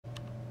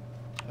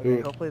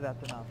Okay, hopefully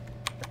that's enough.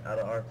 Out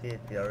of RP,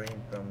 CRing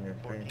from your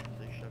screen.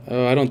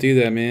 Oh, I don't do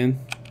that, man.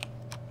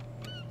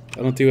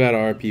 I don't do out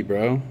of RP,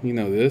 bro. You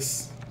know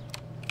this.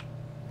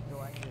 So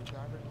I need a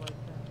driver's license.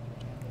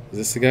 Is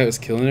this the guy that was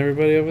killing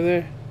everybody over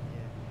there?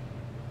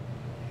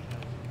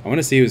 I want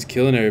to see who's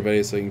killing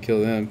everybody so I can kill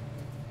them.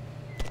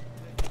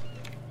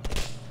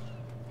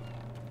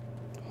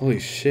 Holy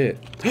shit.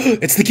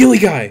 It's the ghillie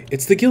guy!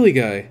 It's the ghillie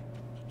guy!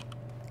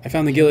 I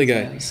found the ghillie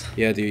guy.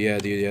 Yeah, dude, yeah,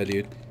 dude, yeah,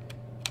 dude.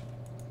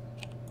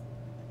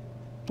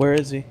 Where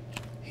is he?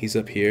 He's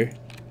up here.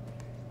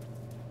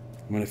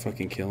 I'm gonna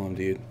fucking kill him,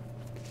 dude.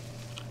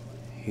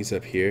 He's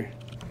up here.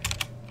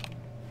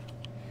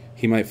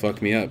 He might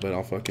fuck me up, but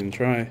I'll fucking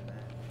try.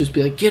 Just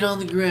be like, get on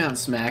the ground,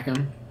 smack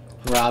him,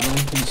 rob him.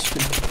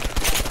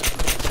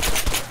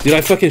 Dude,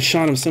 I fucking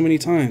shot him so many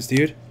times,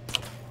 dude.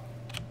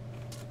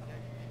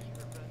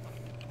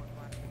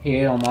 He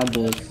ate all my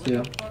bullets,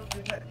 too.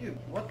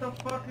 What the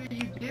fuck are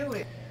you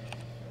doing?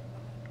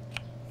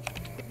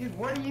 Dude,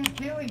 what are you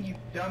doing, you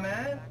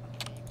dumbass?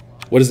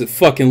 What does it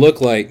fucking look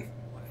like?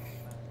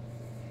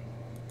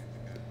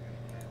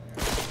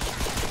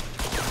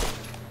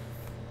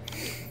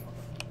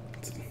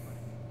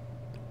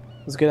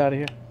 Let's get out of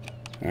here.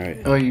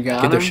 Alright. Oh, you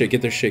got Get their him? shit,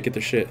 get their shit, get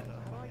their shit.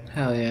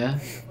 Hell yeah.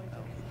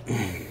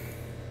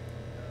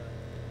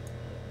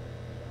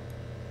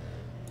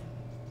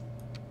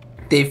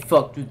 They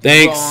fucked with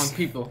the wrong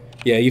people.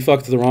 Yeah, you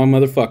fucked with the wrong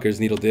motherfuckers,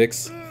 needle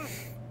dicks.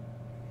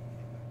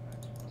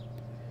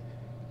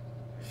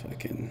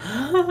 Fucking.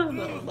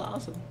 That was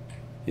awesome.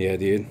 Yeah,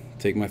 dude.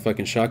 Take my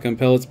fucking shotgun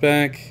pellets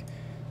back.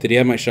 Did he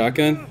have my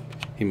shotgun?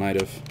 He might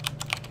have.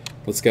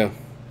 Let's go.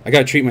 I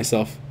gotta treat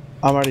myself.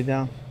 I'm already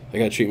down. I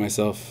gotta treat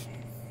myself.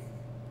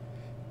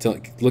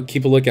 Look,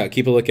 keep a lookout.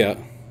 Keep a lookout.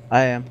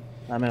 I am.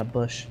 I'm in a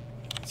bush.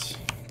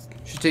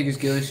 Should take his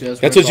ghillie suit.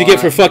 That's what you get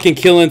for fucking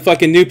killing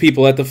fucking new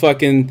people at the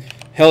fucking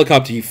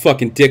helicopter, you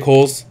fucking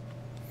dickholes.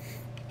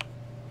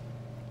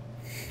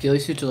 Ghillie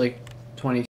suits are like 20